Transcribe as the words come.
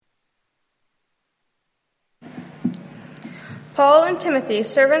Paul and Timothy,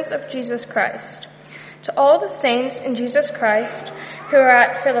 servants of Jesus Christ, to all the saints in Jesus Christ who are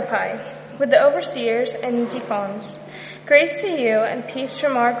at Philippi, with the overseers and deacons, grace to you and peace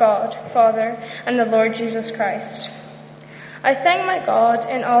from our God, Father, and the Lord Jesus Christ. I thank my God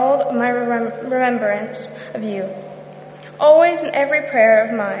in all my remembrance of you, always in every prayer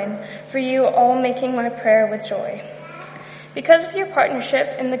of mine, for you all making my prayer with joy, because of your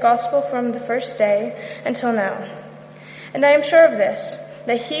partnership in the gospel from the first day until now. And I am sure of this,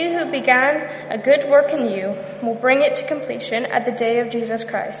 that he who began a good work in you will bring it to completion at the day of Jesus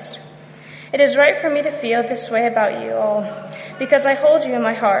Christ. It is right for me to feel this way about you all, because I hold you in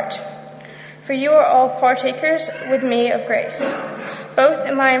my heart. For you are all partakers with me of grace, both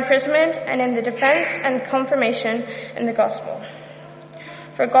in my imprisonment and in the defense and confirmation in the gospel.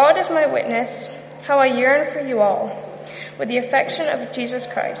 For God is my witness, how I yearn for you all, with the affection of Jesus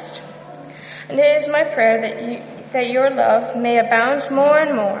Christ. And it is my prayer that your love may abound more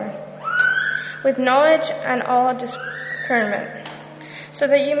and more, with knowledge and all discernment, so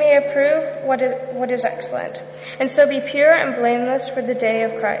that you may approve what is excellent, and so be pure and blameless for the day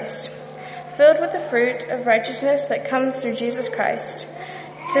of Christ, filled with the fruit of righteousness that comes through Jesus Christ,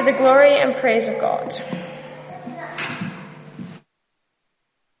 to the glory and praise of God.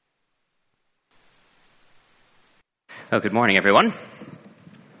 Well, good morning, everyone.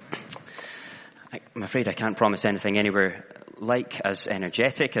 I'm afraid I can't promise anything anywhere like as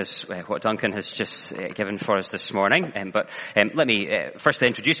energetic as what Duncan has just given for us this morning. But let me firstly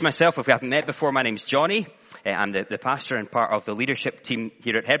introduce myself. If we haven't met before, my name's Johnny. I'm the pastor and part of the leadership team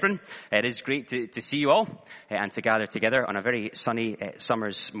here at Hebron. It is great to see you all and to gather together on a very sunny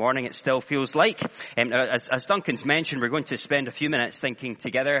summer's morning, it still feels like. As Duncan's mentioned, we're going to spend a few minutes thinking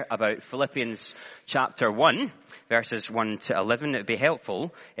together about Philippians chapter 1, verses 1 to 11. It would be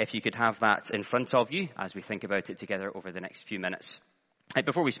helpful if you could have that in front of you as we think about it together over the next few minutes.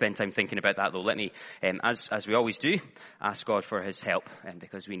 Before we spend time thinking about that, though, let me, as we always do, ask God for his help,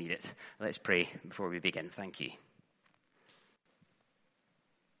 because we need it. Let's pray before we begin. Thank you.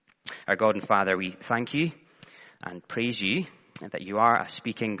 Our God and Father, we thank you and praise you that you are a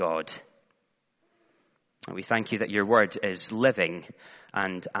speaking God. And we thank you that your word is living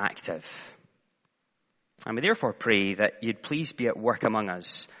and active. And we therefore pray that you'd please be at work among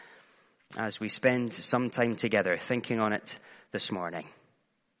us as we spend some time together thinking on it this morning.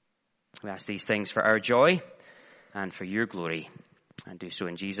 We ask these things for our joy and for your glory, and do so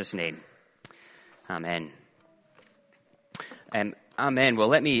in Jesus' name. Amen. Amen. Well,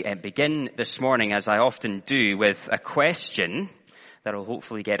 let me begin this morning, as I often do, with a question that will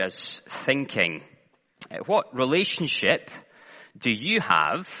hopefully get us thinking. What relationship do you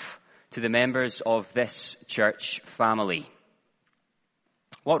have to the members of this church family?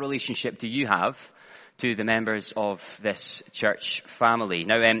 What relationship do you have to the members of this church family?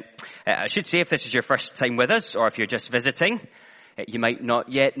 Now, I should say, if this is your first time with us, or if you're just visiting, you might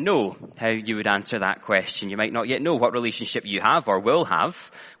not yet know how you would answer that question. You might not yet know what relationship you have or will have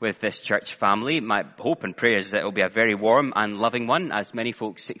with this church family. My hope and prayer is that it will be a very warm and loving one, as many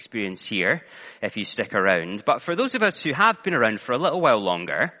folks experience here, if you stick around. But for those of us who have been around for a little while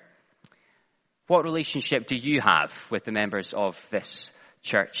longer, what relationship do you have with the members of this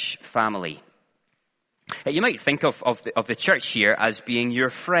church family? You might think of the church here as being your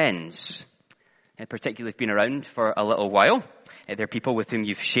friends, particularly if you've been around for a little while. They're people with whom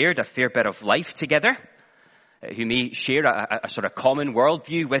you've shared a fair bit of life together, who may share a sort of common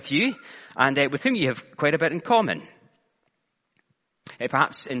worldview with you, and with whom you have quite a bit in common.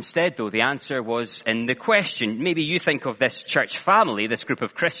 Perhaps instead, though, the answer was in the question. Maybe you think of this church family, this group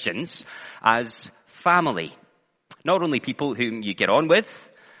of Christians, as family. Not only people whom you get on with,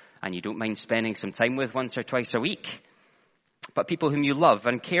 and you don't mind spending some time with once or twice a week, but people whom you love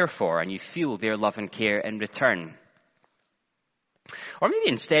and care for, and you feel their love and care in return. Or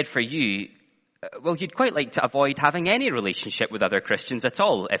maybe instead for you, well, you'd quite like to avoid having any relationship with other Christians at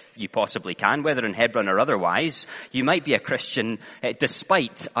all, if you possibly can, whether in Hebron or otherwise. You might be a Christian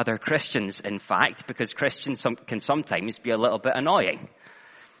despite other Christians, in fact, because Christians can sometimes be a little bit annoying.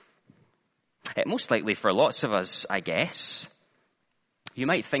 Most likely for lots of us, I guess. You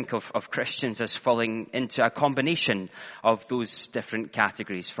might think of Christians as falling into a combination of those different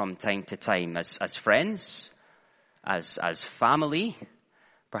categories from time to time, as friends, as family,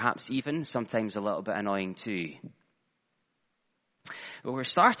 perhaps even sometimes a little bit annoying too. Well, we're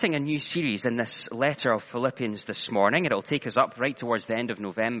starting a new series in this letter of Philippians this morning. It'll take us up right towards the end of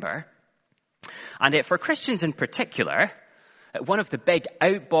November. And for Christians in particular, one of the big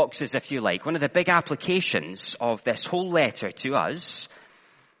outboxes, if you like, one of the big applications of this whole letter to us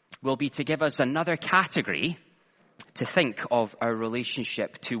will be to give us another category to think of our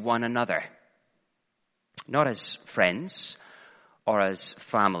relationship to one another. Not as friends, or as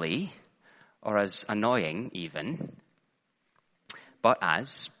family, or as annoying even, but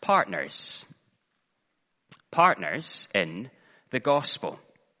as partners. Partners in the gospel.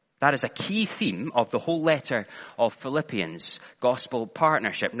 That is a key theme of the whole letter of Philippians, gospel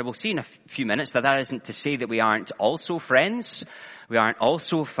partnership. Now we'll see in a few minutes that isn't to say that we aren't also friends, we aren't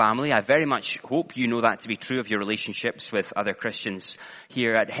also family. I very much hope you know that to be true of your relationships with other Christians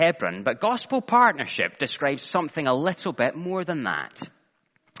here at Hebron. But gospel partnership describes something a little bit more than that.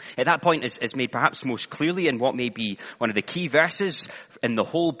 At that point is made perhaps most clearly in what may be one of the key verses in the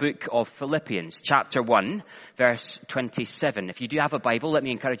whole book of Philippians, chapter 1, verse 27. If you do have a Bible, let me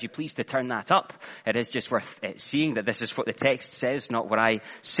encourage you please to turn that up. It is just worth seeing that this is what the text says, not what I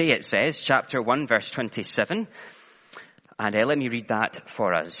say it says. Chapter 1, verse 27. And let me read that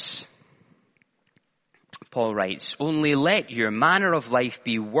for us. Paul writes, "Only let your manner of life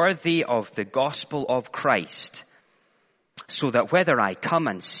be worthy of the gospel of Christ, so that whether I come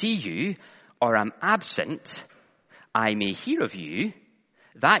and see you or am absent, I may hear of you,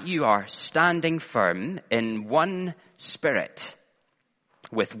 that you are standing firm in one spirit,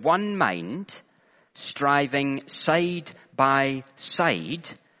 with one mind, striving side by side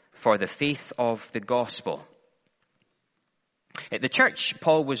for the faith of the gospel." The church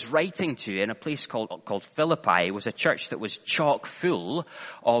Paul was writing to in a place called Philippi was a church that was chock full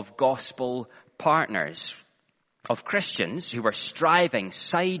of gospel partners, of Christians who were striving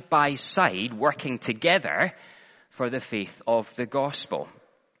side by side, working together for the faith of the gospel.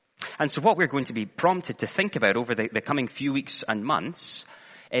 And so what we're going to be prompted to think about over the coming few weeks and months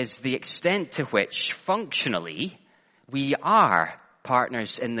is the extent to which functionally we are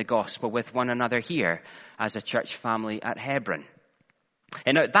partners in the gospel with one another here as a church family at Hebron.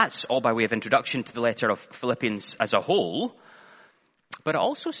 And now that's all by way of introduction to the letter of Philippians as a whole, but it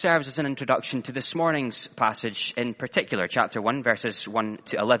also serves as an introduction to this morning's passage in particular, chapter 1, verses 1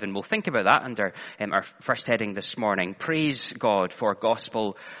 to 11. We'll think about that under our first heading this morning. Praise God for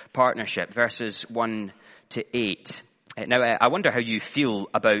gospel partnership, verses 1 to 8. Now, I wonder how you feel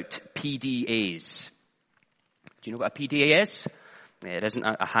about PDAs. Do you know what a PDA is? It isn't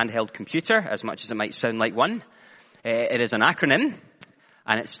a handheld computer, as much as it might sound like one. It is an acronym,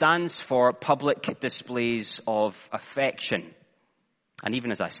 and it stands for Public Displays of Affection. And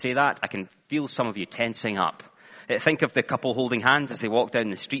even as I say that, I can feel some of you tensing up. Think of the couple holding hands as they walk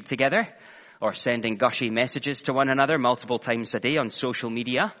down the street together, or sending gushy messages to one another multiple times a day on social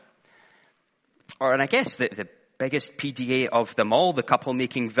media. And I guess the biggest PDA of them all, the couple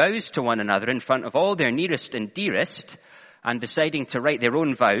making vows to one another in front of all their nearest and dearest, and deciding to write their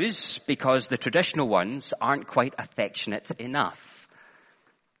own vows because the traditional ones aren't quite affectionate enough.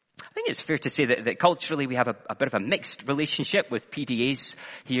 I think it's fair to say that culturally we have a bit of a mixed relationship with PDAs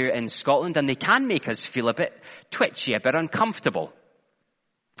here in Scotland, and they can make us feel a bit twitchy, a bit uncomfortable.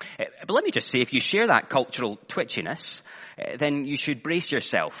 But let me just say, if you share that cultural twitchiness, then you should brace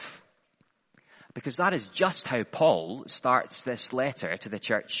yourself, because that is just how Paul starts this letter to the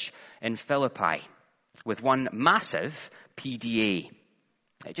church in Philippi, with one massive PDA.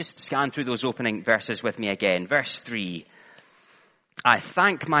 Just scan through those opening verses with me again. Verse 3. "I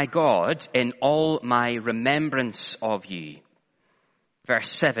thank my God in all my remembrance of you." Verse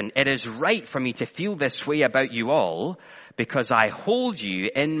 7. "It is right for me to feel this way about you all, because I hold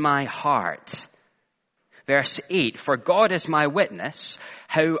you in my heart." Verse 8. "For God is my witness,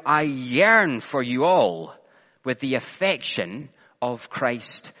 how I yearn for you all with the affection of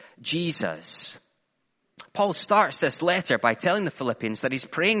Christ Jesus." Paul starts this letter by telling the Philippians that he's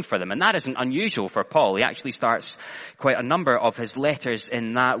praying for them, and that isn't unusual for Paul. He actually starts quite a number of his letters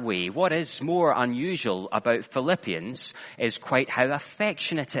in that way. What is more unusual about Philippians is quite how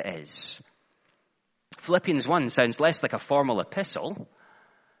affectionate it is. Philippians 1 sounds less like a formal epistle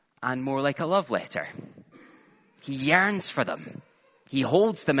and more like a love letter. He yearns for them. He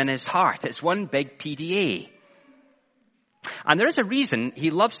holds them in his heart. It's one big PDA. And there is a reason he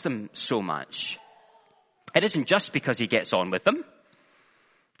loves them so much. It isn't just because he gets on with them,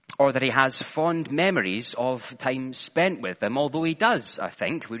 or that he has fond memories of time spent with them, although he does, I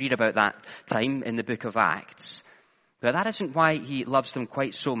think. We read about that time in the book of Acts. But that isn't why he loves them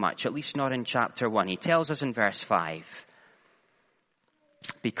quite so much, at least not in chapter 1. He tells us in verse 5,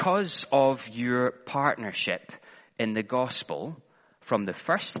 "Because of your partnership in the gospel from the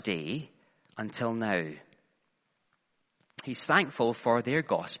first day until now." He's thankful for their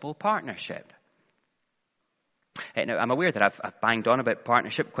gospel partnership. Now, I'm aware that I've banged on about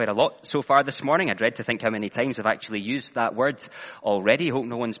partnership quite a lot so far this morning. I dread to think how many times I've actually used that word already. Hope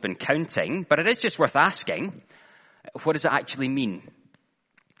no one's been counting. But it is just worth asking, What does it actually mean?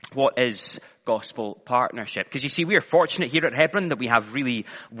 What is gospel partnership? Because you see, we are fortunate here at Hebron that we have really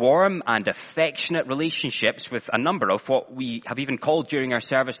warm and affectionate relationships with a number of what we have even called during our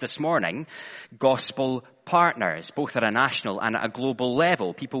service this morning, gospel partners, both at a national and at a global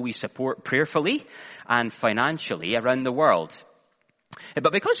level, people we support prayerfully and financially around the world.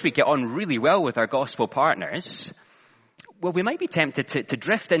 But because we get on really well with our gospel partners, well, we might be tempted to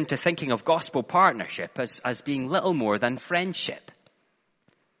drift into thinking of gospel partnership as being little more than friendship.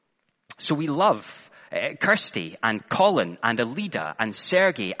 So we love Kirsty and Colin and Alida and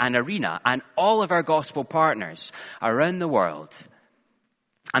Sergey and Arena and all of our gospel partners around the world.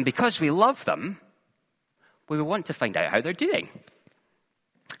 And because we love them, we want to find out how they're doing.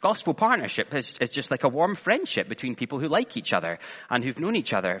 Gospel partnership is just like a warm friendship between people who like each other and who've known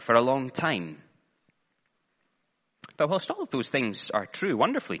each other for a long time. But whilst all of those things are true,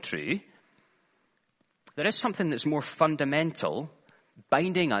 wonderfully true, there is something that's more fundamental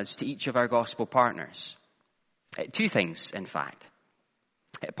binding us to each of our gospel partners. Two things, in fact.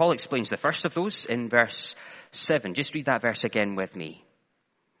 Paul explains the first of those in verse 7. Just read that verse again with me.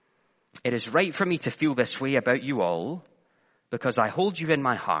 It is right for me to feel this way about you all, because I hold you in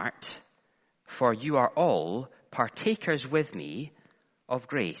my heart, for you are all partakers with me of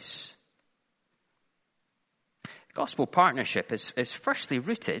grace. Gospel partnership is firstly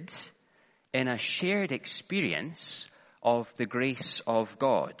rooted in a shared experience of the grace of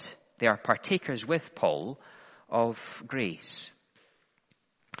God. They are partakers with Paul of grace.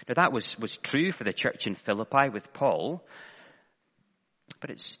 Now that was true for the church in Philippi with Paul, but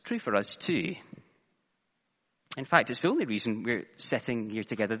it's true for us too. In fact, it's the only reason we're sitting here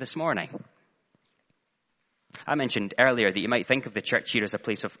together this morning. I mentioned earlier that you might think of the church here as a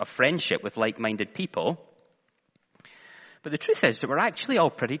place of friendship with like-minded people. But the truth is that we're actually all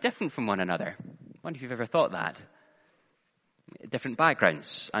pretty different from one another. I wonder if you've ever thought that. Different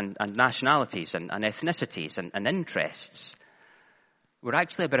backgrounds and nationalities and ethnicities and interests. We're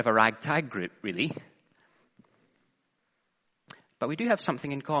actually a bit of a ragtag group, really. But we do have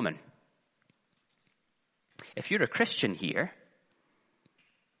something in common. If you're a Christian here,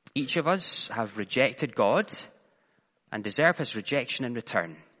 each of us have rejected God and deserve his rejection in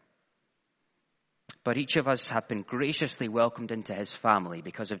return. But each of us have been graciously welcomed into his family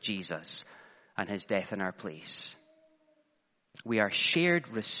because of Jesus and his death in our place. We are shared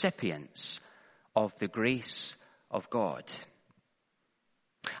recipients of the grace of God.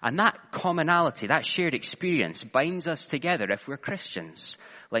 And that commonality, that shared experience binds us together if we're Christians,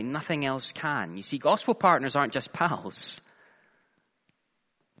 like nothing else can. You see, gospel partners aren't just pals.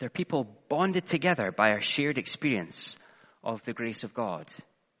 They're people bonded together by our shared experience of the grace of God.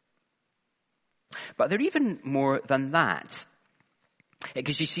 But they're even more than that.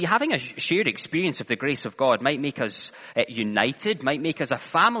 Because you see, having a shared experience of the grace of God might make us united, might make us a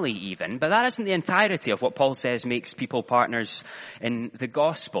family even, but that isn't the entirety of what Paul says makes people partners in the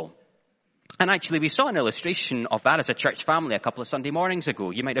gospel. And actually, we saw an illustration of that as a church family a couple of Sunday mornings ago.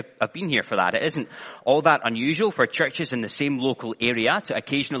 You might have been here for that. It isn't all that unusual for churches in the same local area to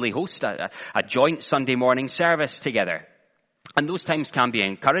occasionally host a joint Sunday morning service together. And those times can be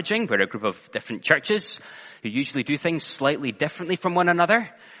encouraging. We're a group of different churches who usually do things slightly differently from one another.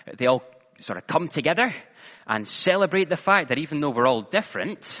 They all sort of come together and celebrate the fact that even though we're all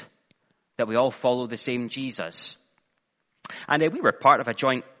different, that we all follow the same Jesus. And we were part of a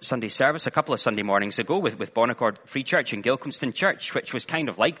joint Sunday service a couple of Sunday mornings ago with Bonaccord Free Church and Gilcomston Church, which was kind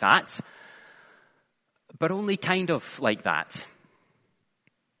of like that, but only kind of like that.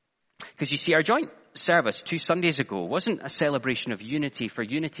 Because you see, our joint service 2 Sundays ago wasn't a celebration of unity for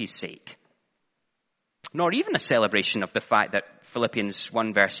unity's sake, nor even a celebration of the fact that Philippians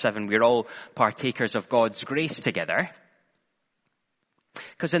 1 verse 7, we're all partakers of God's grace together.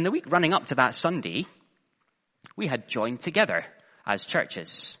 Because in the week running up to that Sunday, we had joined together as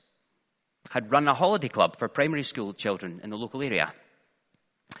churches, had run a holiday club for primary school children in the local area,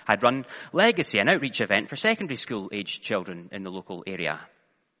 had run Legacy, an outreach event for secondary school aged children in the local area.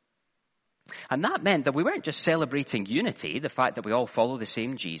 And that meant that we weren't just celebrating unity, the fact that we all follow the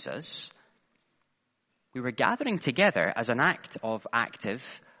same Jesus. We were gathering together as an act of active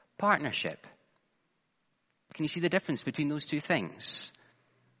partnership. Can you see the difference between those two things?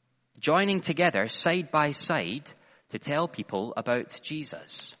 Joining together side by side to tell people about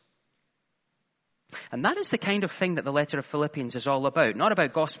Jesus. And that is the kind of thing that the letter of Philippians is all about. Not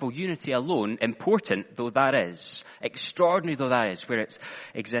about gospel unity alone, important though that is, extraordinary though that is, where it's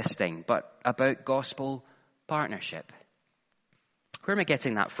existing, but about gospel partnership. Where am I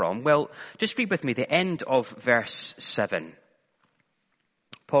getting that from? Well, just read with me the end of verse 7.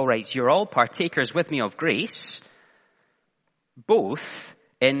 Paul writes, "You're all partakers with me of grace, both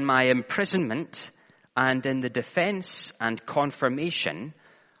in my imprisonment and in the defense and confirmation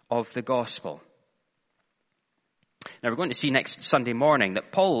of the gospel. Now, we're going to see next Sunday morning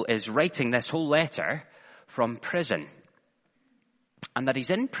that Paul is writing this whole letter from prison, and that he's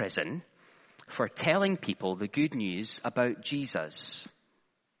in prison for telling people the good news about Jesus.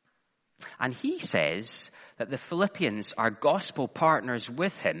 And he says that the Philippians are gospel partners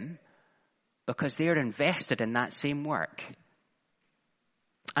with him because they are invested in that same work.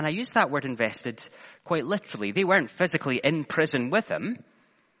 And I use that word invested quite literally. They weren't physically in prison with him,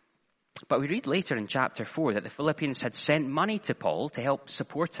 but we read later in chapter 4 that the Philippians had sent money to Paul to help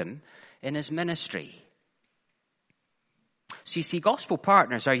support him in his ministry. So you see, gospel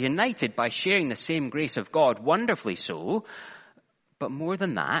partners are united by sharing the same grace of God, wonderfully so, but more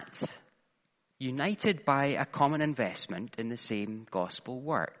than that, united by a common investment in the same gospel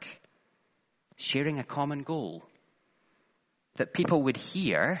work, sharing a common goal, that people would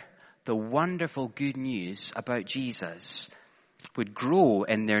hear the wonderful good news about Jesus, would grow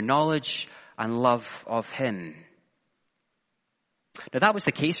in their knowledge and love of him. Now, that was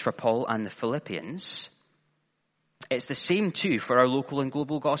the case for Paul and the Philippians. It's the same too for our local and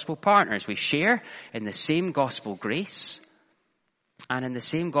global gospel partners. We share in the same gospel grace and in the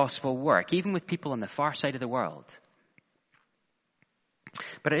same gospel work, even with people on the far side of the world.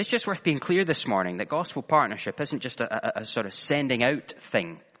 But it is just worth being clear this morning that gospel partnership isn't just a sort of sending out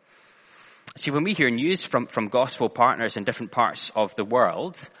thing. See, when we hear news from gospel partners in different parts of the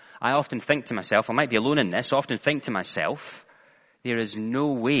world, I often think to myself, I might be alone in this, I often think to myself, there is no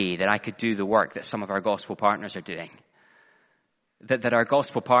way that I could do the work that some of our gospel partners are doing. That our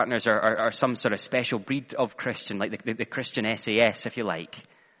gospel partners are some sort of special breed of Christian, like the Christian SAS, if you like.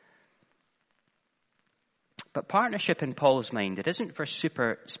 But partnership in Paul's mind, it isn't for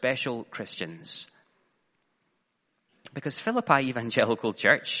super special Christians. Because Philippi Evangelical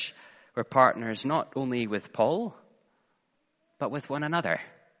Church were partners not only with Paul, but with one another.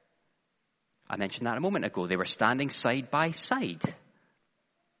 I mentioned that a moment ago. They were standing side by side.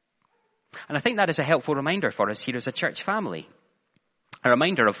 And I think that is a helpful reminder for us here as a church family. A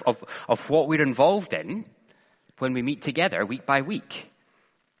reminder of what we're involved in when we meet together week by week,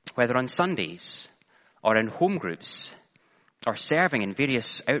 whether on Sundays or in home groups or serving in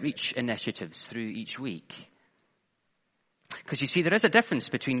various outreach initiatives through each week. Because you see, there is a difference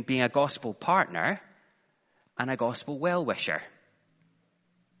between being a gospel partner and a gospel well-wisher.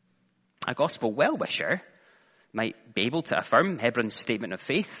 A gospel well-wisher might be able to affirm Hebron's statement of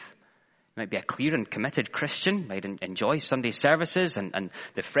faith, might be a clear and committed Christian, might enjoy Sunday services and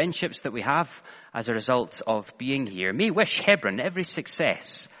the friendships that we have as a result of being here, may wish Hebron every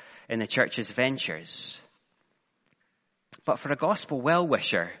success in the church's ventures. But for a gospel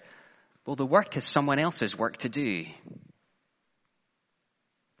well-wisher, well, the work is someone else's work to do.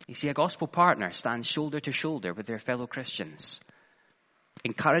 You see, a gospel partner stands shoulder to shoulder with their fellow Christians,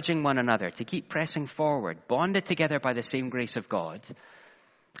 encouraging one another to keep pressing forward, bonded together by the same grace of God,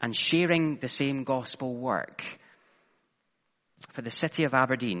 and sharing the same gospel work for the city of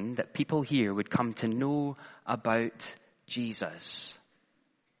Aberdeen, that people here would come to know about Jesus.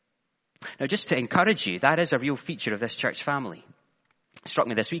 Now, just to encourage you, that is a real feature of this church family. It struck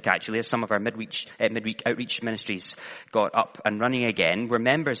me this week, actually, as some of our midweek outreach ministries got up and running again, where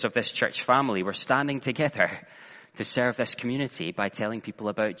members of this church family were standing together to serve this community by telling people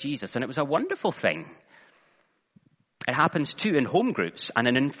about Jesus. And it was a wonderful thing. It happens too in home groups and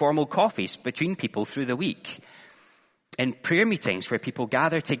in informal coffees between people through the week. In prayer meetings where people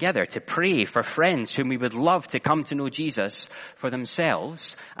gather together to pray for friends whom we would love to come to know Jesus for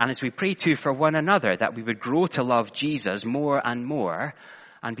themselves. And as we pray too for one another, that we would grow to love Jesus more and more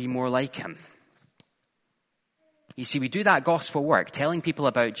and be more like him. You see, we do that gospel work, telling people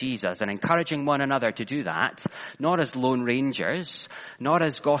about Jesus and encouraging one another to do that, not as lone rangers, not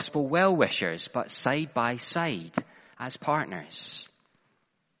as gospel well-wishers, but side by side as partners.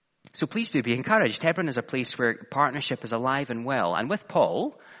 So please do be encouraged. Hebron is a place where partnership is alive and well. And with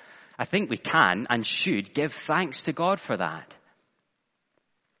Paul, I think we can and should give thanks to God for that.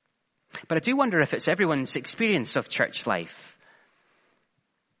 But I do wonder if it's everyone's experience of church life.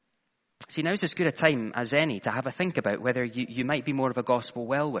 See, now's as good a time as any to have a think about whether you might be more of a gospel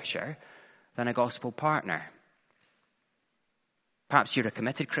well-wisher than a gospel partner. Perhaps you're a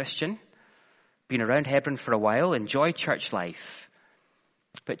committed Christian, been around Hebron for a while, enjoy church life.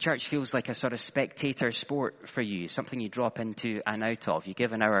 But church feels like a sort of spectator sport for you, something you drop into and out of. You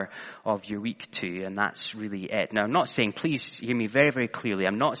give an hour of your week to, and that's really it. Now, I'm not saying, please hear me very, very clearly,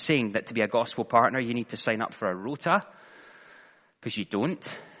 I'm not saying that to be a gospel partner you need to sign up for a rota, because you don't.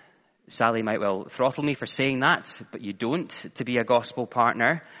 Sally might well throttle me for saying that, but you don't, to be a gospel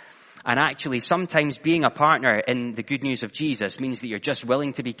partner. And actually, sometimes being a partner in the good news of Jesus means that you're just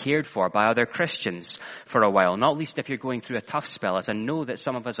willing to be cared for by other Christians for a while, not least if you're going through a tough spell, as I know that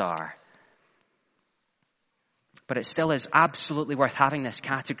some of us are. But it still is absolutely worth having this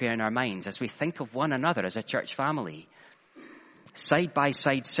category in our minds as we think of one another as a church family.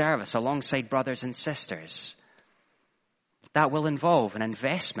 Side-by-side service alongside brothers and sisters. That will involve an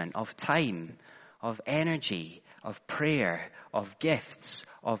investment of time, of energy, of prayer, of gifts,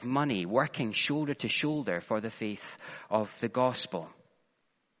 of money, working shoulder to shoulder for the faith of the gospel.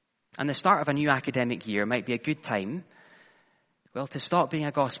 And the start of a new academic year might be a good time, well, to stop being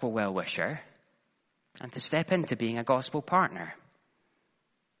a gospel well-wisher and to step into being a gospel partner.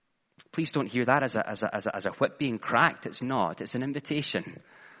 Please don't hear that as a whip being cracked. It's not. It's an invitation.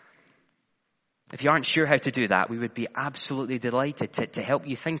 If you aren't sure how to do that, we would be absolutely delighted to help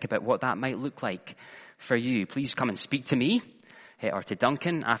you think about what that might look like for you. Please come and speak to me or to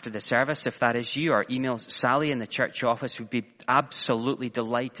Duncan after the service if that is you, or email Sally in the church office. We'd be absolutely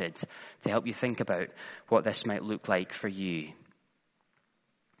delighted to help you think about what this might look like for you.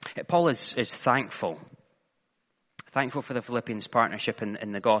 Paul is thankful for the Philippians partnership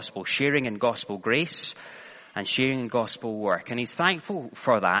in the gospel, sharing in gospel grace and sharing in gospel work. And he's thankful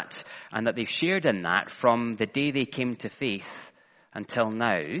for that and that they've shared in that from the day they came to faith until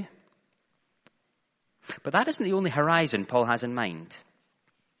now. But that isn't the only horizon Paul has in mind.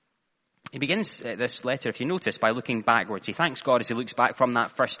 He begins this letter, if you notice, by looking backwards. He thanks God as he looks back from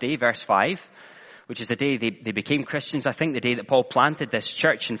that first day, verse 5, which is the day they became Christians, I think, the day that Paul planted this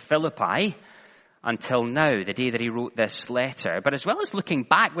church in Philippi, until now, the day that he wrote this letter. But as well as looking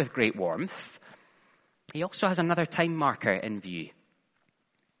back with great warmth, he also has another time marker in view.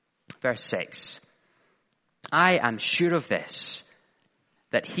 Verse 6, I am sure of this,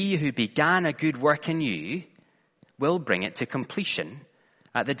 that he who began a good work in you will bring it to completion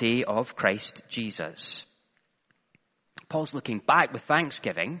at the day of Christ Jesus. Paul's looking back with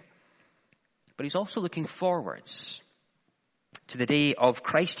thanksgiving, but he's also looking forwards to the day of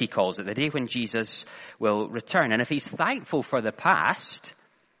Christ, he calls it, the day when Jesus will return. And if he's thankful for the past,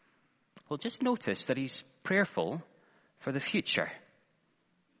 well, just notice that he's prayerful for the future.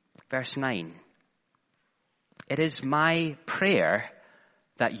 Verse 9, it is my prayer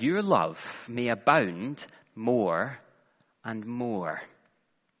that your love may abound more and more.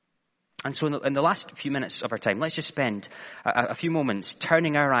 And so in the last few minutes of our time, let's just spend a few moments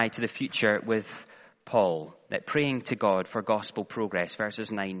turning our eye to the future with Paul, praying to God for gospel progress,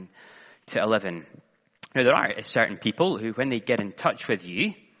 verses 9 to 11. Now, there are certain people who, when they get in touch with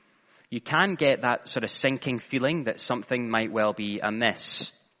you, you can get that sort of sinking feeling that something might well be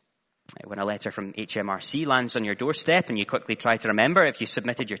amiss. When a letter from HMRC lands on your doorstep and you quickly try to remember if you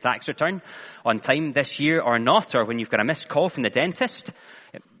submitted your tax return on time this year or not, or when you've got a missed call from the dentist,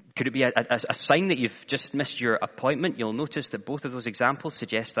 could it be a sign that you've just missed your appointment? You'll notice that both of those examples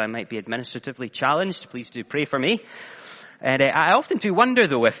suggest that I might be administratively challenged. Please do pray for me. And I often do wonder,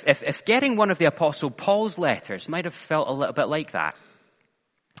 though, if getting one of the Apostle Paul's letters might have felt a little bit like that.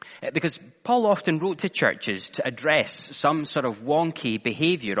 Because Paul often wrote to churches to address some sort of wonky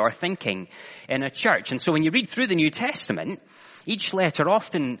behavior or thinking in a church. And so when you read through the New Testament, each letter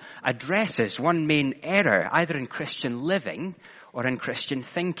often addresses one main error, either in Christian living or in Christian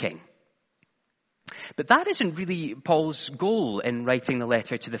thinking. But that isn't really Paul's goal in writing the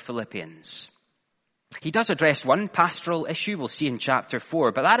letter to the Philippians. He does address one pastoral issue, we'll see in chapter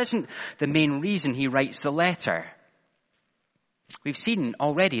 4, but that isn't the main reason he writes the letter. We've seen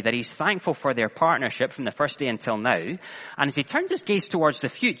already that he's thankful for their partnership from the first day until now, and as he turns his gaze towards the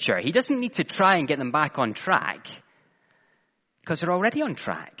future, he doesn't need to try and get them back on track, because they're already on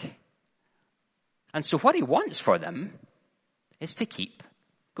track. And so what he wants for them is to keep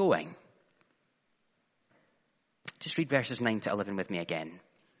going. Just read verses 9 to 11 with me again.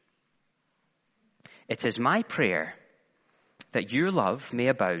 It is my prayer that your love may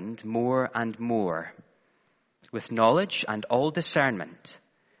abound more and more, with knowledge and all discernment,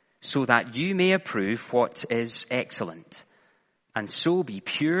 so that you may approve what is excellent, and so be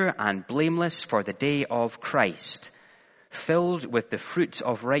pure and blameless for the day of Christ, filled with the fruit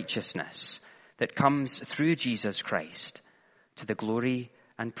of righteousness that comes through Jesus Christ, to the glory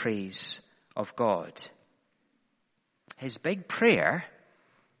and praise of God. His big prayer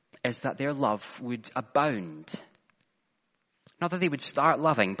is that their love would abound. Not that they would start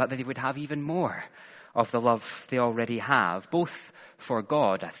loving, but that they would have even more of the love they already have, both for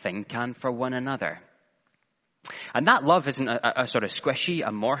God, I think, and for one another. And that love isn't a sort of squishy,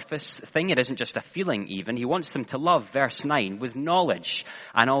 amorphous thing. It isn't just a feeling even. He wants them to love, verse 9, with knowledge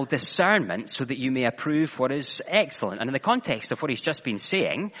and all discernment so that you may approve what is excellent. And in the context of what he's just been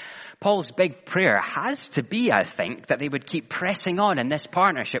saying, Paul's big prayer has to be, I think, that they would keep pressing on in this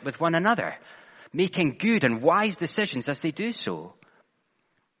partnership with one another, making good and wise decisions as they do so.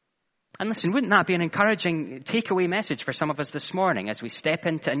 And listen, wouldn't that be an encouraging takeaway message for some of us this morning as we step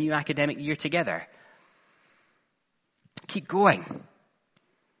into a new academic year together? Keep going.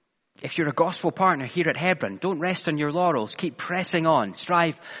 If you're a gospel partner here at Hebron, don't rest on your laurels. Keep pressing on.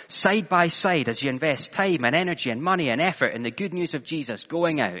 Strive side by side as you invest time and energy and money and effort in the good news of Jesus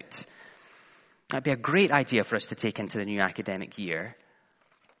going out. That'd be a great idea for us to take into the new academic year.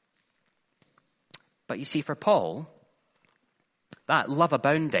 But you see, for Paul, that love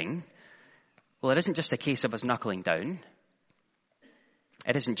abounding, well, it isn't just a case of us knuckling down.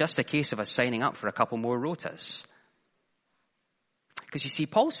 It isn't just a case of us signing up for a couple more rotas. Because you see,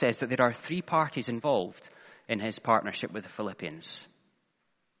 Paul says that there are three parties involved in his partnership with the Philippians.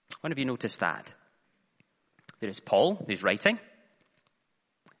 When have you noticed that? There is Paul, who's writing.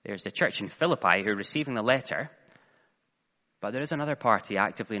 There's the church in Philippi who are receiving the letter. But there is another party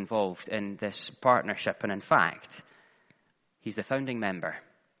actively involved in this partnership. And in fact, he's the founding member.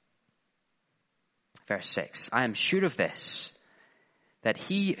 Verse 6, I am sure of this, that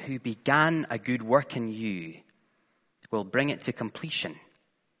he who began a good work in you will bring it to completion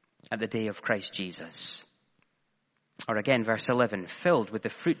at the day of Christ Jesus. Or again, verse 11, filled with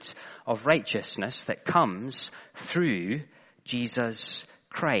the fruit of righteousness that comes through Jesus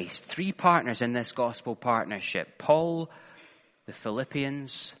Christ. Three partners in this gospel partnership: Paul, the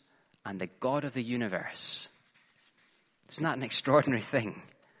Philippians, and the God of the universe. Isn't that an extraordinary thing?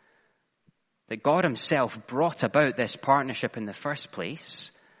 That God himself brought about this partnership in the first place.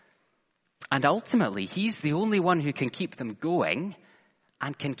 And ultimately, he's the only one who can keep them going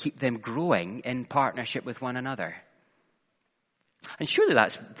and can keep them growing in partnership with one another. And surely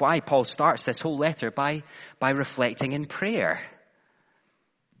that's why Paul starts this whole letter by reflecting in prayer.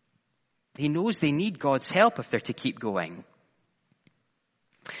 He knows they need God's help if they're to keep going.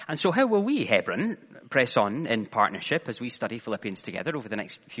 And so how will we, Hebron, press on in partnership as we study Philippians together over the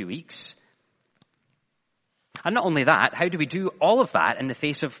next few weeks? And not only that, how do we do all of that in the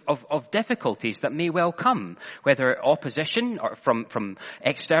face of difficulties that may well come, whether opposition or from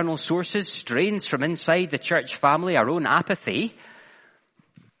external sources, strains from inside the church family, our own apathy?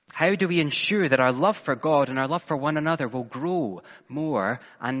 How do we ensure that our love for God and our love for one another will grow more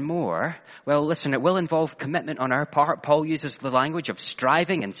and more? Well, listen, it will involve commitment on our part. Paul uses the language of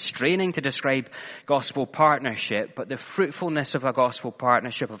striving and straining to describe gospel partnership, but the fruitfulness of a gospel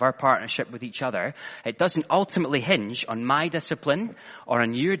partnership, of our partnership with each other, it doesn't ultimately hinge on my discipline or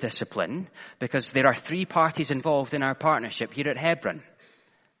on your discipline, because there are three parties involved in our partnership here at Hebron.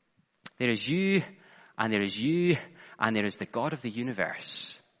 There is you, and there is you, and there is the God of the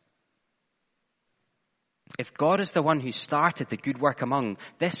universe. If God is the one who started the good work among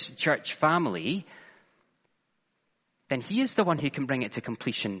this church family, then he is the one who can bring it to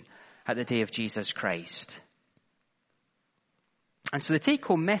completion at the day of Jesus Christ. And so the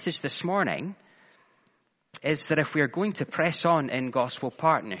take-home message this morning is that if we are going to press on in gospel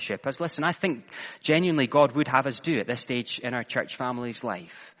partnership, as listen, I think genuinely God would have us do at this stage in our church family's life.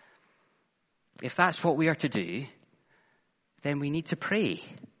 If that's what we are to do, then we need to pray.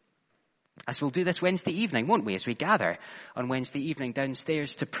 As we'll do this Wednesday evening, won't we, as we gather on Wednesday evening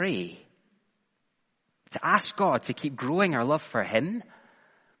downstairs to pray. To ask God to keep growing our love for him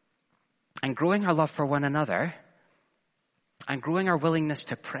and growing our love for one another and growing our willingness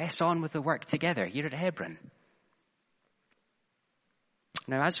to press on with the work together here at Hebron.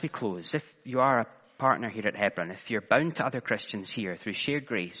 Now, as we close, if you are a partner here at Hebron, if you're bound to other Christians here through shared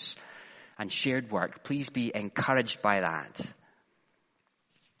grace and shared work, please be encouraged by that.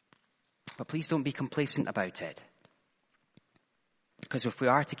 But please don't be complacent about it. Because if we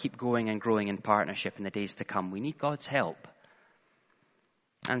are to keep going and growing in partnership in the days to come, we need God's help.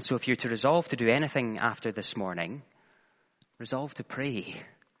 And so if you're to resolve to do anything after this morning, resolve to pray.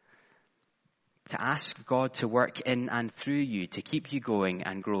 To ask God to work in and through you to keep you going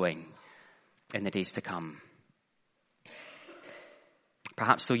and growing in the days to come.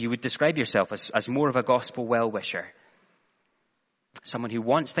 Perhaps though you would describe yourself as more of a gospel well-wisher. Someone who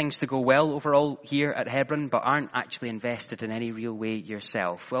wants things to go well overall here at Hebron, but aren't actually invested in any real way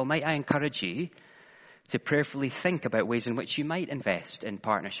yourself. Well, might I encourage you to prayerfully think about ways in which you might invest in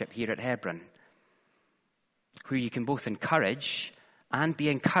partnership here at Hebron, where you can both encourage and be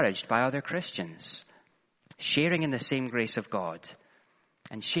encouraged by other Christians, sharing in the same grace of God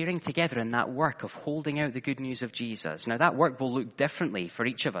and sharing together in that work of holding out the good news of Jesus. Now, that work will look differently for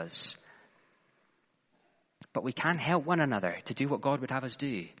each of us, but we can help one another to do what God would have us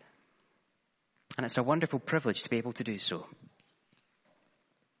do. And it's a wonderful privilege to be able to do so.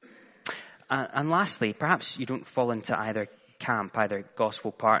 And lastly, perhaps you don't fall into either camp, either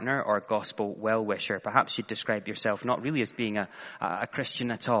gospel partner or gospel well-wisher. Perhaps you'd describe yourself not really as being a Christian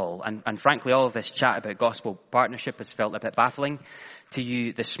at all. And frankly, all of this chat about gospel partnership has felt a bit baffling to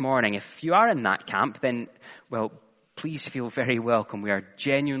you this morning. If you are in that camp, then, well, please feel very welcome. We are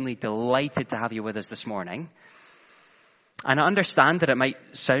genuinely delighted to have you with us this morning. And I understand that it might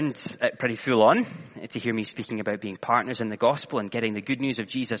sound pretty full on to hear me speaking about being partners in the gospel and getting the good news of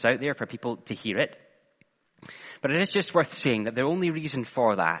Jesus out there for people to hear it. But it is just worth saying that the only reason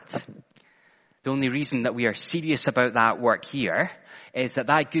for that, the only reason that we are serious about that work here, is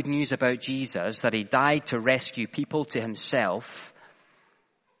that good news about Jesus, that he died to rescue people to himself,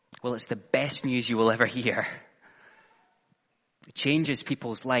 well, it's the best news you will ever hear. It changes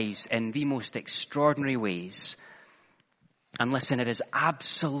people's lives in the most extraordinary ways. And listen, it is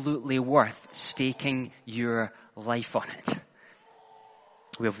absolutely worth staking your life on it.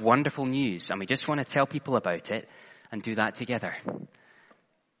 We have wonderful news, and we just want to tell people about it and do that together.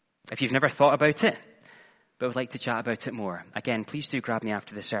 If you've never thought about it, but would like to chat about it more, again, please do grab me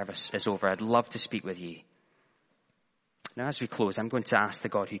after the service is over. I'd love to speak with you. Now, as we close, I'm going to ask the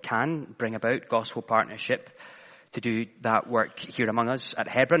God who can bring about gospel partnership to do that work here among us at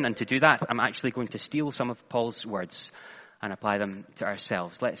Hebron. And to do that, I'm actually going to steal some of Paul's words and apply them to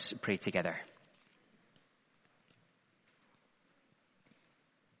ourselves. Let's pray together.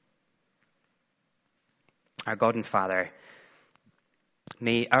 Our God and Father,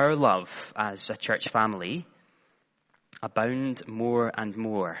 may our love as a church family abound more and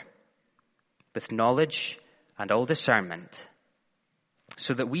more with knowledge and all discernment,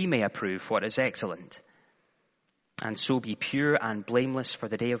 so that we may approve what is excellent, and so be pure and blameless for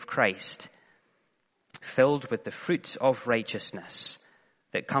the day of Christ, filled with the fruit of righteousness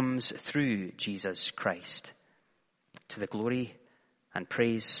that comes through Jesus Christ, to the glory and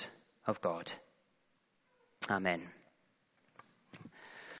praise of God. Amen.